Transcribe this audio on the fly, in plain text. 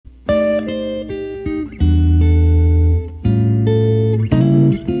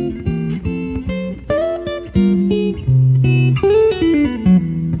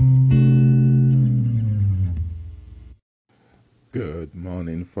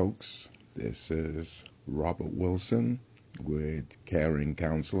folks. This is Robert Wilson with Caring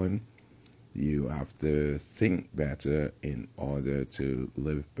Counseling. You have to think better in order to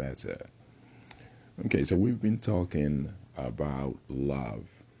live better. Okay, so we've been talking about love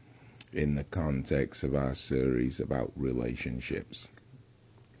in the context of our series about relationships.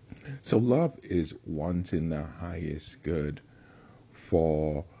 So, love is wanting the highest good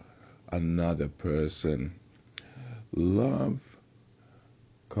for another person. Love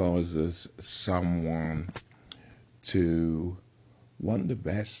causes someone to want the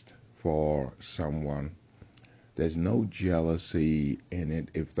best for someone. There's no jealousy in it.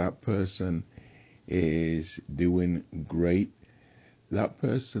 If that person is doing great, if that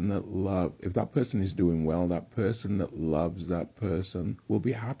person is doing well, that person that loves that person will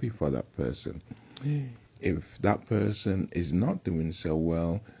be happy for that person. If that person is not doing so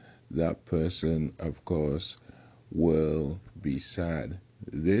well, that person, of course, will be sad.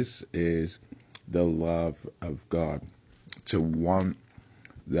 This is the love of God, to want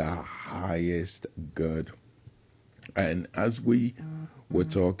the highest good. And as we were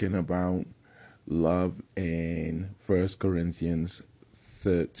talking about love in 1 Corinthians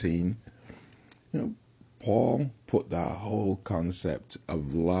 13, Paul put that whole concept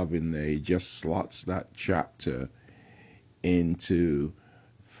of love in there. He just slots that chapter into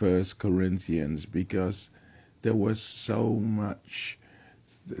 1 Corinthians because there was so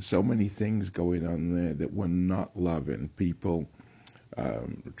many things going on there that were not loving. People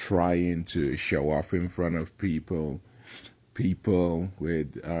trying to show off in front of people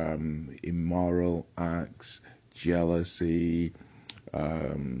with immoral acts, jealousy,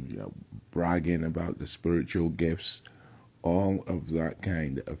 bragging about the spiritual gifts, all of that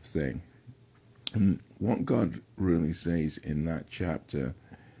kind of thing. And what God really says in that chapter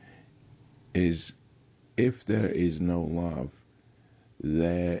is, if there is no love,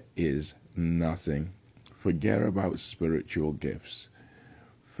 there is nothing. Forget about spiritual gifts.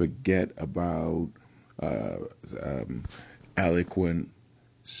 Forget about eloquent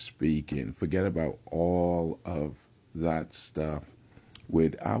speaking. Forget about all of that stuff.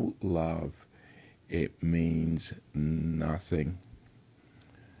 Without love, it means nothing.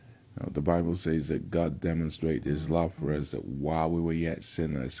 Now, the Bible says that God demonstrated his love for us, that while we were yet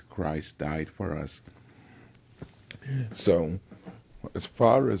sinners, Christ died for us. So, as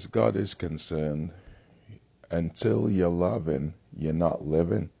far as God is concerned, until you're loving, you're not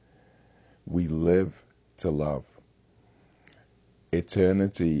living. We live to love.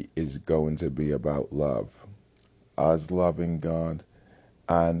 Eternity is going to be about love. Us loving God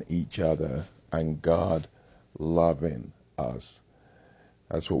and each other, and God loving us.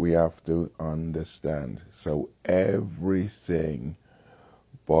 That's what we have to understand. So everything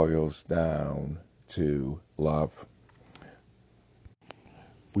boils down to love.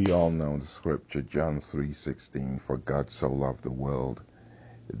 We all know the scripture, John 3:16, for God so loved the world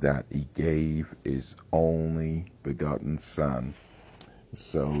that he gave his only begotten Son,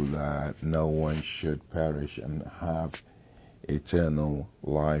 so that no one should perish and have eternal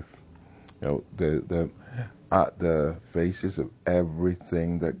life. At the basis of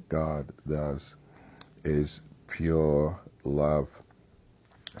everything that God does is pure love.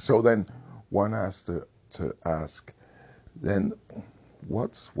 So then one has to ask, then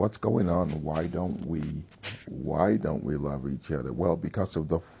what's going on? Why don't we love each other? Well, because of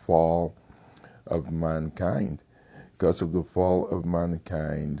the fall of mankind. Because of the fall of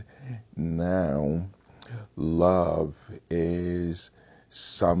mankind, now love is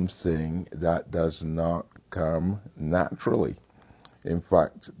something that does not come naturally. In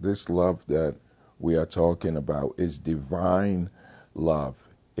fact, this love that we are talking about is divine love.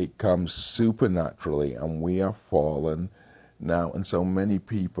 It comes supernaturally, and we are fallen now. And so many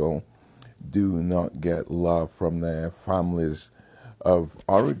people do not get love from their families of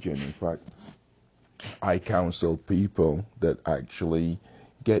origin. In fact, I counsel people that actually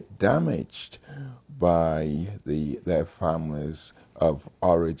get damaged by their families of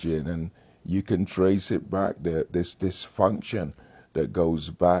origin, and you can trace it back. This dysfunction that goes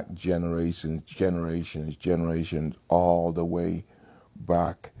back generations, all the way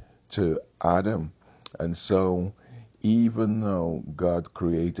back to Adam. And so, even though God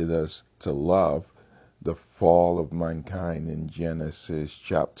created us to love, the fall of mankind in Genesis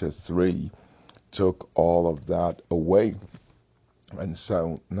chapter 3 took all of that away. And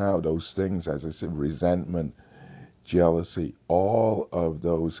so now those things, as I said, resentment, jealousy, all of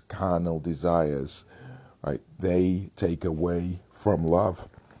those carnal desires, right, they take away from love.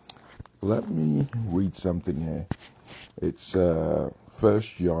 Let me read something here. It's 1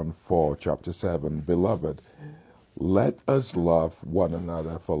 John 4, chapter 7. Beloved, Let us love one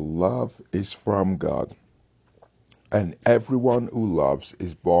another, for love is from God. And everyone who loves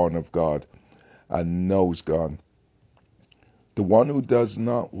is born of God and knows God. The one who does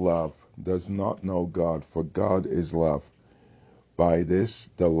not love does not know God, for God is love. By this,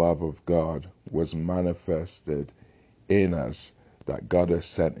 the love of God was manifested in us, that God has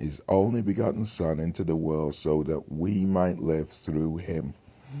sent his only begotten Son into the world so that we might live through him.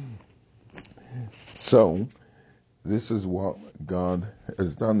 So, this is what God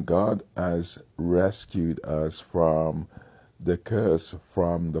has done. God has rescued us from the curse,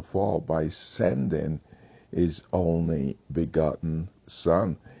 from the fall, by sending his only begotten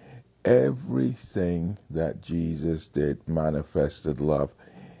Son. Everything that Jesus did manifested love.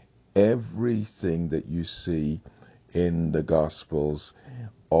 Everything that you see in the Gospels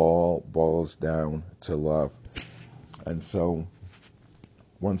all boils down to love. And so,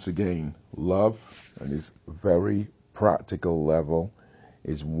 once again, love at this very practical level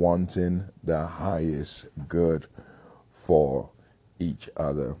is wanting the highest good for each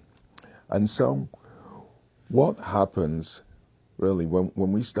other. And so, what happens really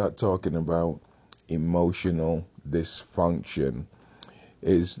when we start talking about emotional dysfunction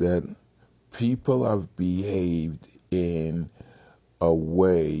is that people have behaved in a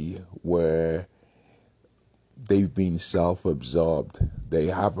way where they've been self-absorbed. They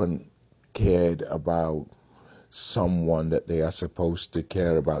haven't cared about someone that they are supposed to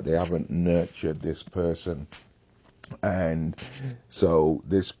care about. They haven't nurtured this person. And so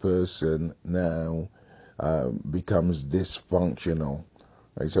this person now becomes dysfunctional.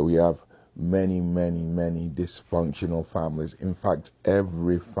 Right? So we have many, many, many dysfunctional families. In fact,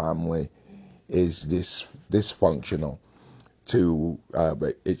 every family is dysfunctional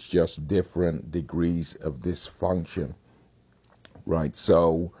but it's just different degrees of dysfunction, right?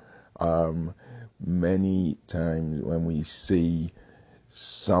 So many times when we see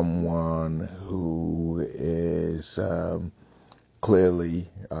someone who is clearly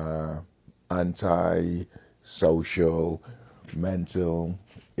anti-social, mental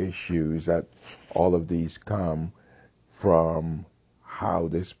issues, that all of these come from how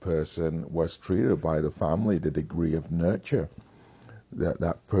this person was treated by the family, the degree of nurture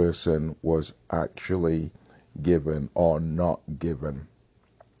that person was actually given or not given,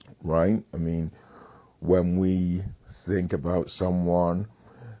 right? I mean, when we think about someone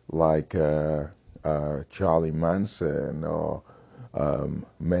like Charlie Manson or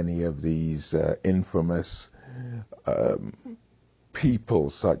many of these infamous people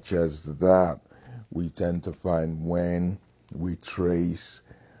such as that, we tend to find when we trace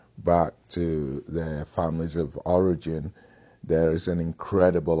back to their families of origin, there is an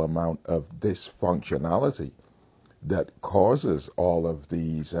incredible amount of dysfunctionality that causes all of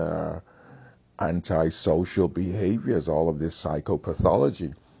these antisocial behaviors, all of this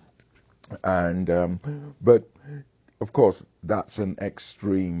psychopathology. And but of course that's an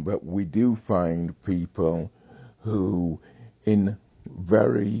extreme, but we do find people who in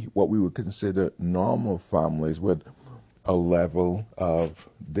very what we would consider normal families with a level of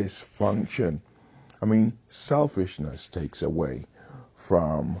dysfunction. I mean, selfishness takes away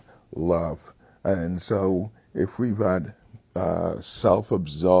from love. And so if we've had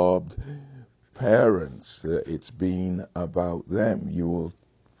self-absorbed parents, it's been about them, you will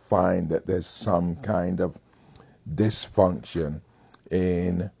find that there's some kind of dysfunction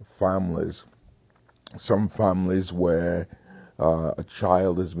in families. Some families where a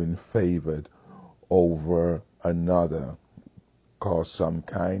child has been favored over another cause some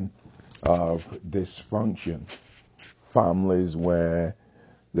kind of dysfunction. Families where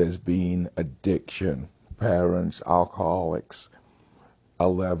there's been addiction, parents, alcoholics, a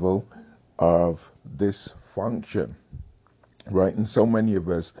level of dysfunction, right? And so many of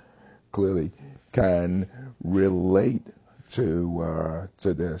us clearly can relate to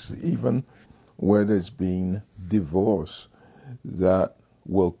this, even where there's been divorce, that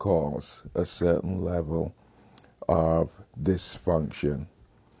will cause a certain level of dysfunction.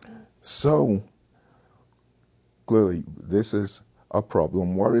 So clearly, this is a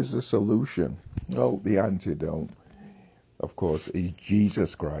problem. What is the solution? Well, the antidote, of course, is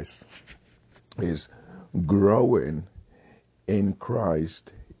Jesus Christ. Is growing in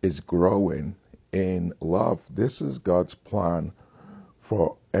Christ, is growing in love. This is God's plan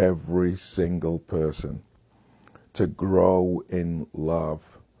for every single person, to grow in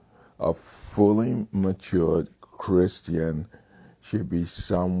love. A fully matured Christian should be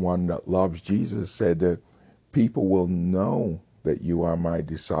someone that loves. Jesus said that people will know that you are my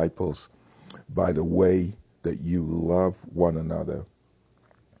disciples by the way that you love one another.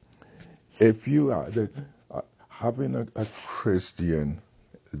 If you are, having a Christian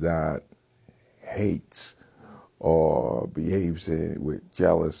that hates or behaves with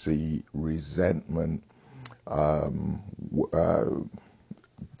jealousy, resentment, um,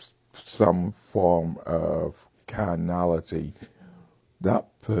 some form of carnality, that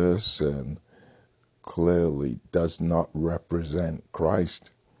person clearly does not represent Christ.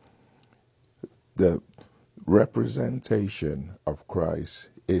 The representation of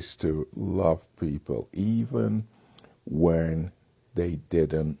Christ is to love people even when they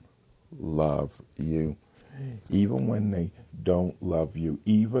didn't love you, even when they don't love you,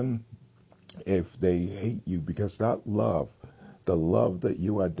 even if they hate you, because that love, the love that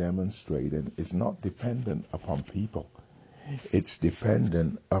you are demonstrating, is not dependent upon people. It's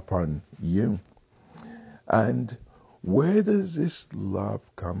dependent upon you. And where does this love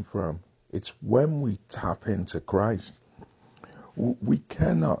come from? It's when we tap into Christ. We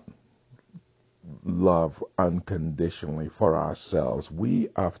cannot love unconditionally for ourselves. We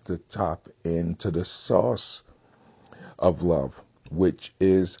have to tap into the source of love, which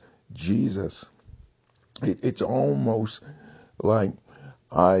is Jesus. It's almost like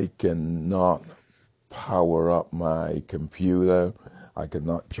I cannot power up my computer. I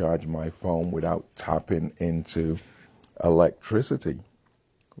cannot charge my phone without tapping into electricity,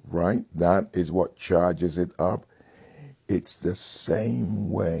 right? That is what charges it up. It's the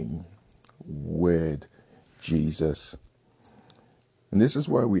same way with Jesus. And this is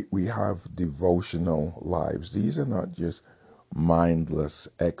why we have devotional lives. These are not just mindless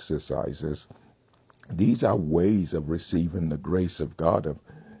exercises. These are ways of receiving the grace of God, of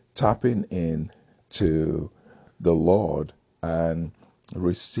tapping in to the Lord and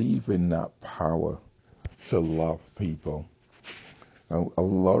receiving that power to love people. Now, a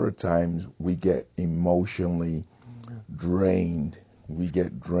lot of times we get emotionally drained. We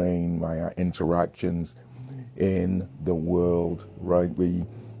get drained by our interactions in the world, right? The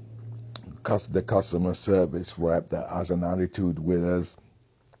customer service rep that has an attitude with us,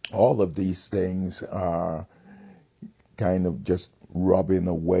 all of these things are kind of just rubbing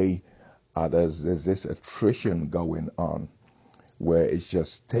away at us. There's this attrition going on where it's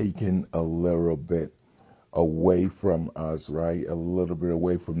just taking a little bit away from us, right? A little bit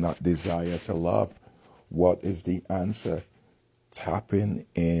away from that desire to love. What is the answer? Tapping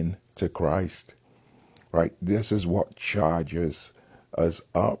in to Christ, right? This is what charges us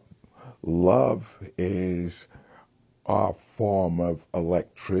up. Love is our form of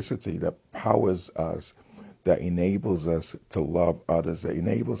electricity that powers us, that enables us to love others, that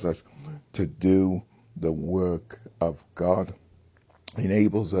enables us to do the work of God,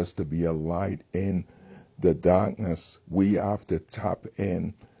 enables us to be a light in the darkness. We have to tap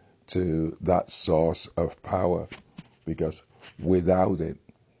in to that source of power, because without it,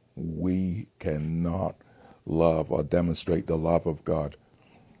 we cannot love or demonstrate the love of God.